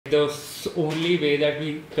The only way that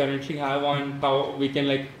we currently have on how we can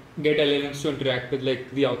like get LLMs to interact with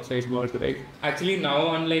like the outside world, right? Actually now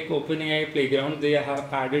on like OpenAI Playground, they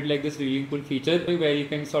have added like this really cool feature where you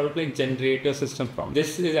can sort of like generate your system prompt.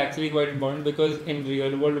 This is actually quite important because in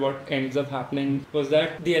real world what ends up happening was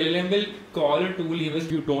that the LLM will call a tool even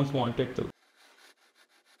if you don't want it to.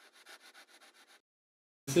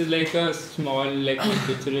 This is like a small like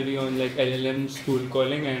dictionary on like LLMs tool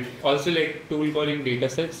calling and also like tool calling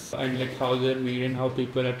datasets and like how they're made and how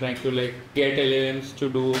people are trying to like get LLMs to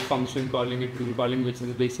do function calling and tool calling, which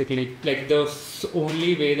is basically like the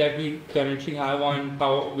only way that we currently have on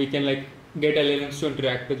how we can like get LLMs to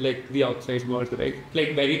interact with like the outside world, right?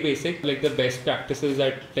 Like very basic, like the best practices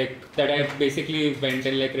that I basically went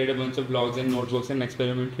and like read a bunch of blogs and notebooks and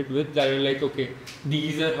experimented with that are like, okay,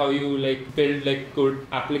 these are how you like build like good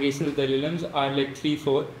applications with LLMs are like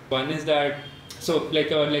 3-4. One is that, so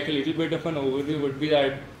like a little bit of an overview would be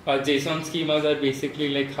that JSON schemas are basically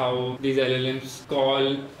like how these LLMs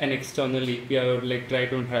call an external API or like try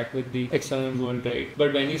to interact with the external world, right?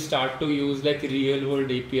 But when you start to use like real world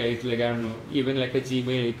APIs, like I don't know, even like a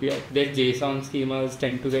Gmail API, their JSON schemas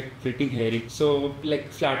tend to get pretty hairy. So like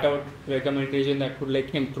flat out recommendation that would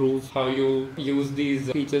like improve how you use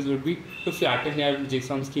these features would be to flatten your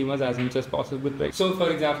JSON schemas as much as possible, right? So for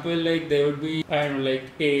example, like there would be, I don't know, like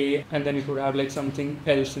A and then it would have like something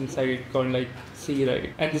else inside called like C,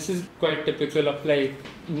 right? And this is quite typical of like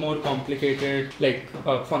more complicated like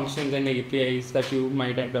functions and APIs that you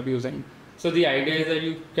might end up using. So the idea is that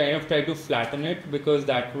you kind of try to flatten it because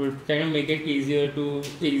that would kind of make it easier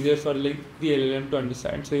for like the LLM to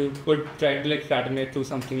understand. So you would try to like flatten it to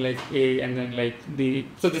something like A and then like the.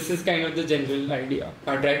 So this is kind of the general idea.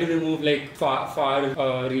 Try to remove like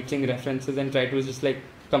far reaching references and try to just like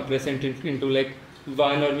compress it into like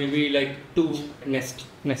one or maybe like two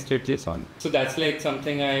nested JSON. So that's like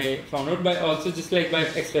something I found out by also just like by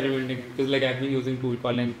experimenting because like I've been using tool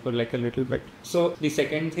calling for like a little bit. So the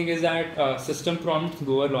second thing is that system prompts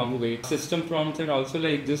go a long way. System prompts and also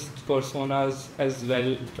like just personas as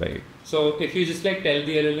well, right? So if you just like tell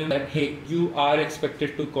the LLM that hey, you are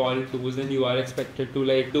expected to call tools and you are expected to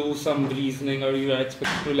like do some reasoning or you are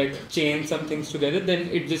expected to like chain some things together, then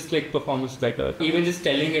it just like performs better. Even just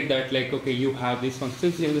telling it that like okay, you have these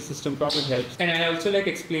functions in the system prompt, it helps. And I also like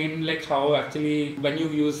explain like how actually when you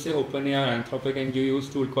use say OpenAI or Anthropic and you use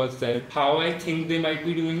tool calls there, how I think they might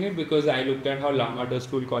be doing it because I looked at how LLaMA does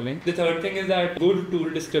tool calling. The third thing is that good tool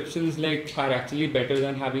descriptions like are actually better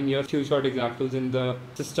than having your few short examples in the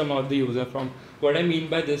system or the user from. What I mean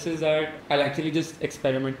by this is that I'll actually just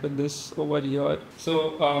experiment with this over here.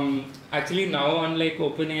 So actually now on like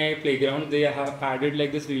OpenAI Playground, they have added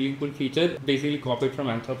like this really cool feature, basically copied from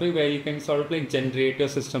Anthropic, where you can sort of like generate your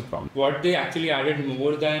system prompt. What they actually added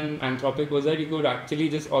more than Anthropic was that you could actually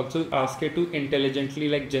just also ask it to intelligently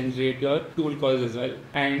like generate your tool calls as well.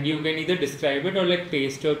 And you can either describe it or like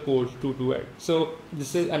paste your code to do it. So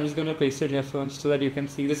this is, I'm just going to paste it here first so that you can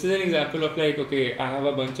see. This is an example of like, okay, I have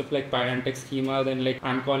a bunch of like parentic schema, then like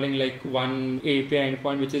I'm calling like one API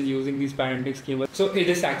endpoint which is using these parentic schemas. So it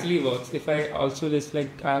just actually works. If I also just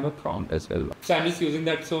like I have a prompt as well. So I'm just using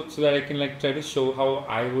that so that I can like try to show how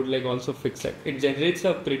I would like also fix it. It generates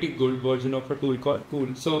a pretty good version of a tool call.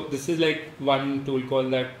 Cool. So this is like one tool call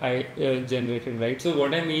that I generated, right? So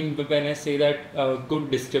what I mean when I say that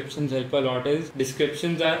good descriptions help a lot is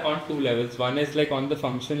descriptions are on two levels. One is like on the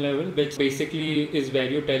function level, which basically is where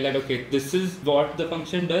you tell that okay, this is what the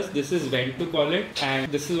function does, this is when to call it,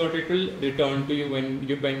 and this is what it will return to you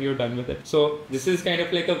when you're done with it. So this is kind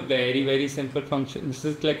of like a very simple function. This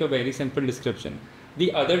is like a very simple description.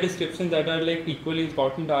 The other descriptions that are like equally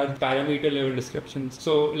important are parameter level descriptions.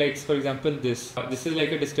 So like for example this is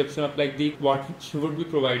like a description of like the what would be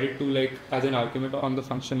provided to like as an argument on the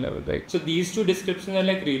function level, right? So these two descriptions are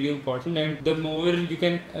like really important, and the more you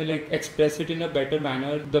can like express it in a better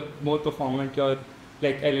manner, the more performant your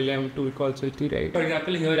like LLM tool calls will be, right? For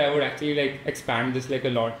example, here I would actually like expand this like a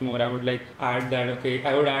lot more. I would like add that, okay,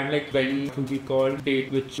 I would add like when to be called,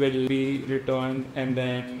 date which will be returned, and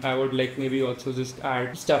then I would like maybe also just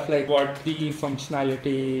add stuff like what the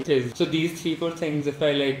functionality is. So these 3-4 things, if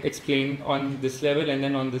I like explain on this level, and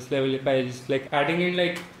then on this level, if I just like adding in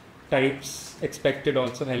like types expected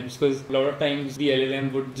also helps, because a lot of times the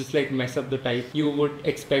LLM would just like mess up the type. You would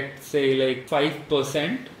expect say like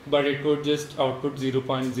 5%, but it would just output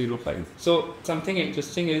 0.05. So something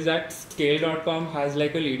interesting is that scale.com has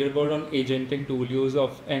like a leaderboard on agentic tool use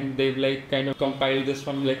and they've like kind of compiled this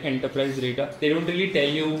from like enterprise data. They don't really tell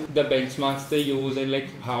you the benchmarks they use and like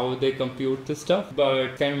how they compute this stuff,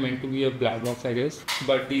 but kind of meant to be a black box, I guess.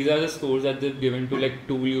 But these are the scores that they've given to like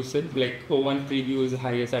tool usage. Like O1 preview is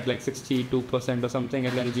highest at like 62% or something,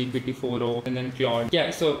 and then GPT-4o, and then Claude.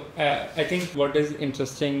 Yeah, so I think what is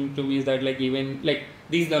interesting to me is that like even like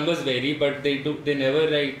these numbers vary, but they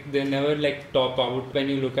never like top out when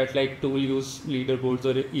you look at like tool use leaderboards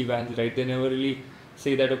or evals, right? They never really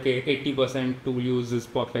say that okay, 80% tool use is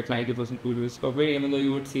perfect, 90% tool use is perfect, even though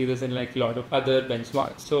you would see this in like a lot of other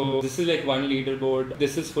benchmarks. So this is like one leaderboard.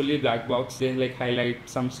 This is fully black box. They like highlight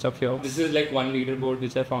some stuff here. This is like one leaderboard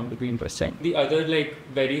which I found to be interesting. The other like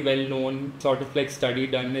very well known sort of like study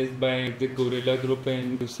done is by the Gorilla group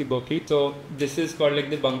in UC Berkeley. So this is called like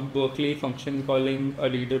the Berkeley function calling a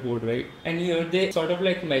leaderboard, right? And here they sort of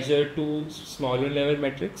like measure two smaller level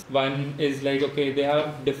metrics. One is like okay, they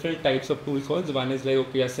have different types of tool calls. One is like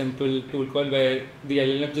okay, a simple tool call where the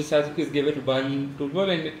LLM just is given one tool call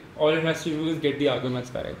and all it has to do is get the arguments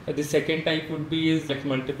correct. The second type would be is like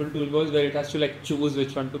multiple tool calls where it has to like choose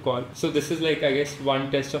which one to call. So this is like I guess one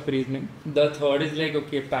test of reasoning. The third is like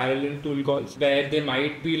okay, parallel tool calls where there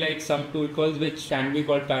might be like some tool calls which can be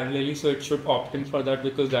called parallelly, so it should opt in for that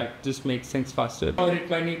because that just makes things faster. Or it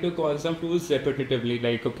might need to call some tools repetitively,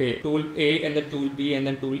 like okay, tool A and then tool B and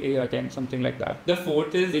then tool A again, something like that. The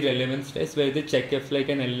fourth is the relevance test where they check if like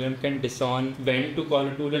an LLM can discern when to call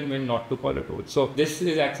a tool and when not to call a tool. So this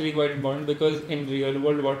is actually quite important because in real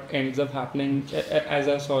world what ends up happening, as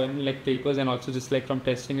I saw in like papers and also just like from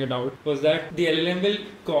testing it out, was that the LLM will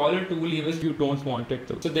call a tool even if you don't want it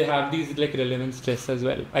to. So they have these like relevance tests as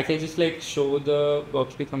well. I can just like show the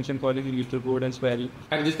Berkeley function calling leaderboard as well.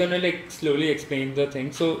 I'm just gonna like slowly explain the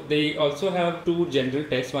thing. So they also have two general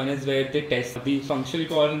tests. One is where they test the function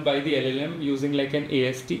call by the LLM using like an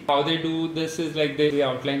AST. How they do this is like they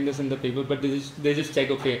outline this in the paper, but they just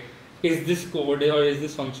check okay, is this code or is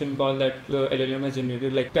this function call that the LLM has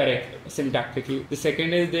generated like correct syntactically. The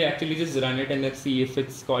second is they actually just run it and let's see if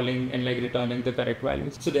it's calling and like returning the correct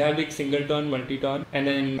values. So they have like singleton, multi-turn, and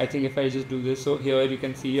then I think if I just do this, so here you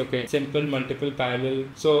can see okay, simple, multiple, parallel.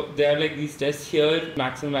 So they are like these tests here.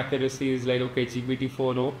 Maximum accuracy is like okay,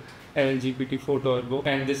 GPT-4o and GPT-4 turbo,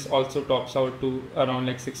 and this also tops out to around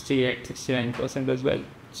like 68-69% as well.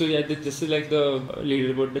 So yeah, this is like the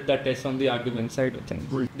leaderboard that tests on the argument side of things.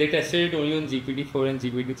 Right. They tested it only on GPT-4 and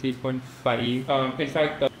GPT 3.5. In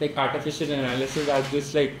fact, like artificial analysis has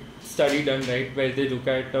this like study done, right, where they look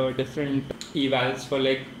at different evals for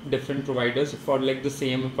like different providers for like the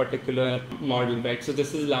same particular model, right? So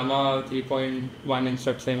this is LLaMA 3.1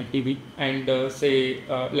 instruct 70B, and say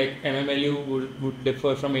like MMLU would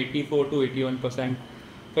differ from 84 to 81%.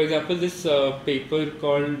 For example, this paper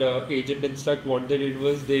called Agent Instruct, what they did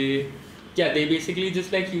was they basically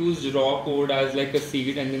just like used raw code as like a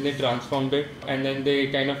seed and then they transformed it and then they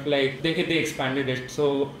kind of like they expanded it.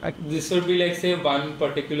 So this would be like say one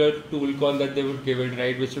particular tool call that they would give it,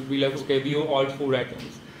 right, which would be like okay, view all food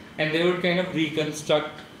items, and they would kind of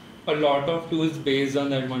reconstruct a lot of tools based on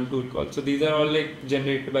that one tool call. So these are all like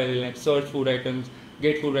generated by like search food items,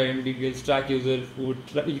 get food item details, track user food,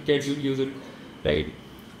 get user, right?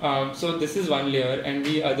 So this is one layer, and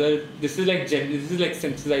the other, this is like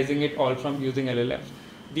synthesizing it all from using LLMs.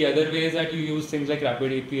 The other way is that you use things like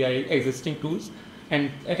Rapid API, existing tools, and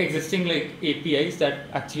existing like APIs that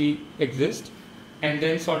actually exist, and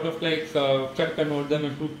then sort of like convert them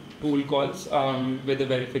into tool calls with a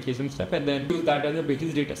verification step, and then use that as a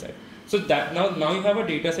basis data set. So that now you have a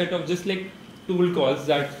data set of just like tool calls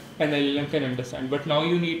that an LLM can understand, but now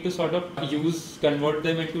you need to sort of convert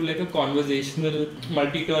them into like a conversational,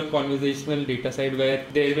 multi-turn conversational data set where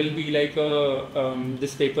there will be like a,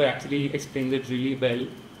 this paper actually explains it really well.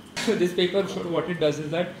 So this paper, what it does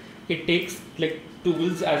is that it takes like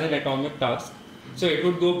tools as an atomic task. So it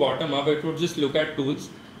would go bottom up, it would just look at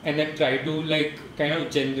tools and then try to like kind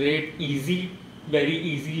of generate very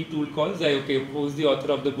easy tool calls like okay, who's the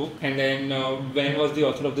author of the book, and then when was the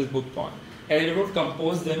author of this book born, and it would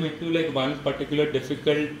compose them into like one particular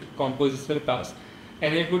difficult compositional task,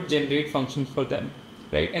 and it would generate functions for them,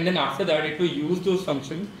 right? And then after that it would use those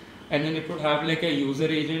functions, and then it would have like a user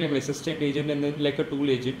agent, an assistant agent, and then like a tool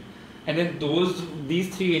agent, and then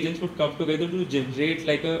these three agents would come together to generate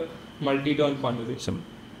like a multi-turn conversation.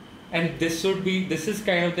 And this is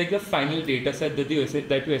kind of like the final data set that you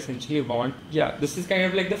essentially want. Yeah, this is kind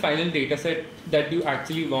of like the final data set that you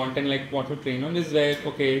actually want and like want to train on, is where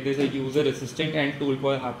okay, there's a user assistant and tool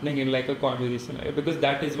call happening in like a conversation, because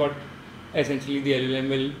that is what essentially the LLM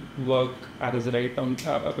will work as right on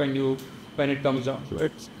when it comes down to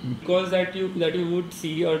it. Because that you would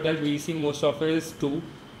see, or that we see most of it is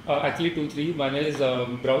actually two, three. One is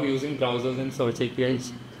using browsers and search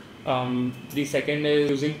APIs. The second is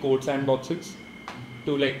using code sandboxes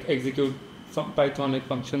to like execute some Pythonic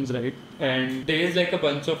functions, right? And there is like a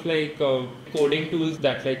bunch of like coding tools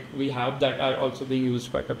that like we have that are also being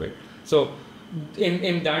used quite a bit. So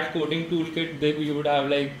in that coding toolkit, you would have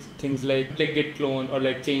like things like git clone, or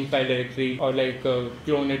like change file directory, or like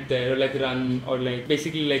clone it there, or like run, or like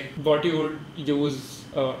basically like what you would use,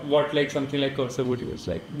 what like something like cursor would use.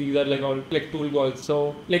 Like these are like all like tool calls.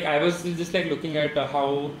 So like I was just like looking at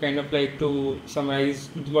how kind of like to summarize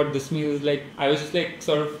what this means. Like I was just like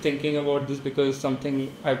sort of thinking about this because something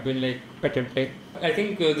I've been like attempting. I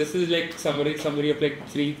think this is like summary of like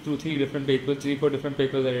 3 different papers, 4 different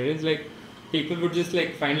papers that it is like. People would just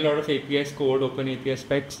like find a lot of APIs code, open API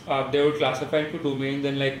specs. They would classify into domains,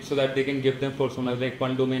 and like so that they can give them personas. Like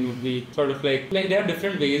one domain would be sort of like there are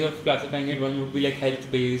different ways of classifying it. One would be like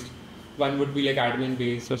health based, one would be like admin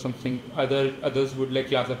based or something. Others would like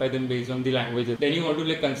classify them based on the languages. Then you want to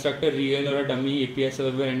like construct a real or a dummy API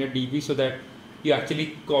server and a DB so that you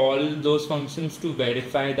actually call those functions to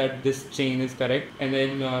verify that this chain is correct, and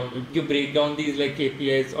then you break down these like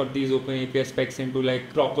APIs or these open API specs into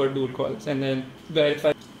like proper tool calls and then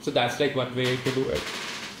verify. So that's like one way to do it.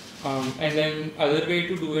 And then other way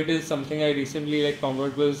to do it is something I recently like found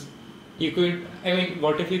out was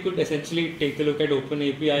what if you could essentially take a look at open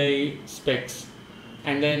API specs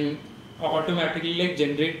and then automatically like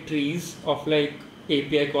generate trees of like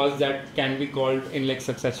API calls that can be called in like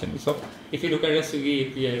succession. So if you look at a Swiggy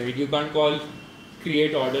API, right, you can't call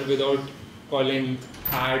create order without calling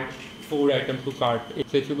add food item to cart.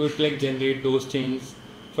 So if you could like generate those chains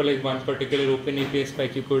for like one particular open API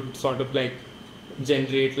spec, you could sort of like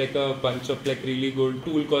generate like a bunch of like really good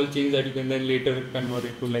tool call chains that you can then later convert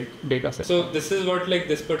it to like data sets. So this is what like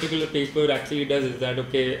this particular paper actually does, is that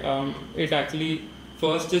it actually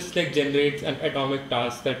first just like generates an atomic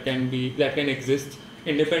task that can exist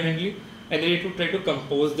independently, and then it would try to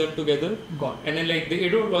compose them together. And then like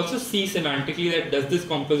it would also see semantically that does this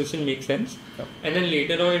composition make sense. And then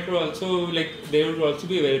later on it would also like there would also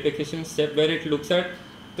be a verification step where it looks at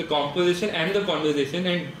the composition and the conversation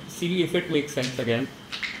and see if it makes sense again.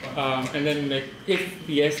 And then like if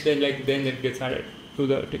yes, then it gets added to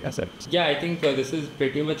the data set. Yeah, I think this is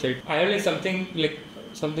pretty much it. I have like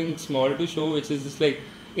something small to show, which is just like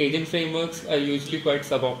agent frameworks are usually quite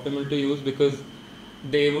suboptimal to use because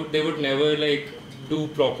they would never like do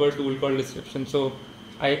proper tool call description. So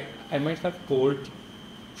I might have code.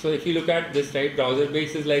 So if you look at this, right, browser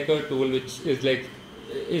base is like a tool which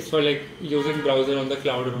is for like using browser on the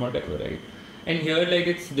cloud or whatever, right? And here like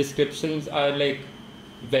its descriptions are like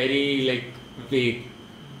very like vague.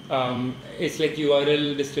 It's like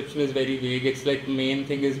URL description is very vague. It's like main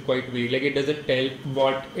thing is quite vague. Like it doesn't tell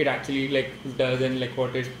what it actually like does and like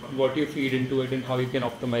what you feed into it and how you can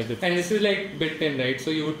optimize it. And this is like built in, right?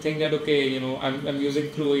 So you would think that okay, I'm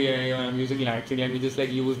using Crew AI or I'm using Latch, let me just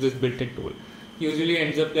like use this built-in tool. Usually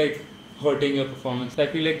ends up like hurting your performance. I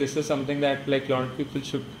feel like this is something that like a lot of people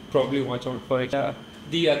should probably watch out for.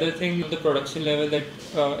 The other thing on the production level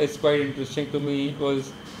that is quite interesting to me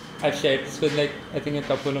was I've shared this with like I think a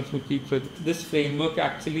couple of people. This framework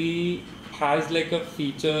actually has like a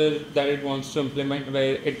feature that it wants to implement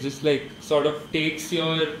where it just like sort of takes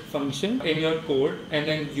your function in your code and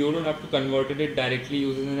then you don't have to convert it directly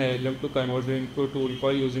using an LLM to convert it into a tool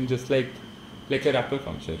call using just like a wrapper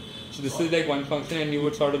function. So this is like one function and you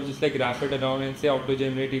would sort of just like wrap it around and say auto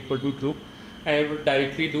generate equal to true, and it would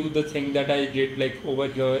directly do the thing that I did like over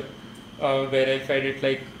here where I fed it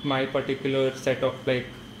like my particular set of like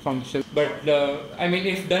functions. But I mean,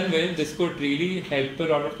 if done well, this could really help a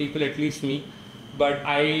lot of people, at least me. But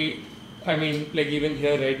I mean, like even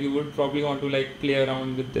here, right, you would probably want to like play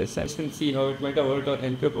around with this and see how it might hurt or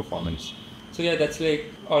help your performance. So yeah, that's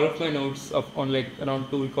like all of my notes on like around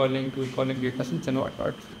tool calling data sets and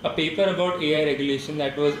whatnot. A paper about AI regulation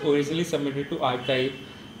that was originally submitted to Archive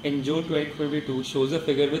in June 2022 shows a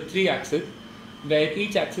figure with 3 axes, where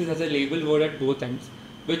each axis has a labeled word at both ends.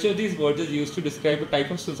 Which of these words is used to describe a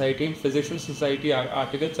type of society in Physics and Society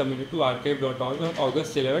article submitted to archive.org on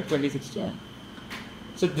August 11, 2016.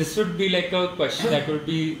 So this would be like a question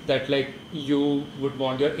that like you would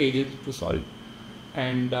want your agent to solve.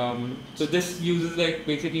 And so this uses like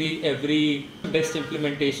basically every best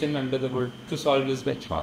implementation under the hood to solve this benchmark.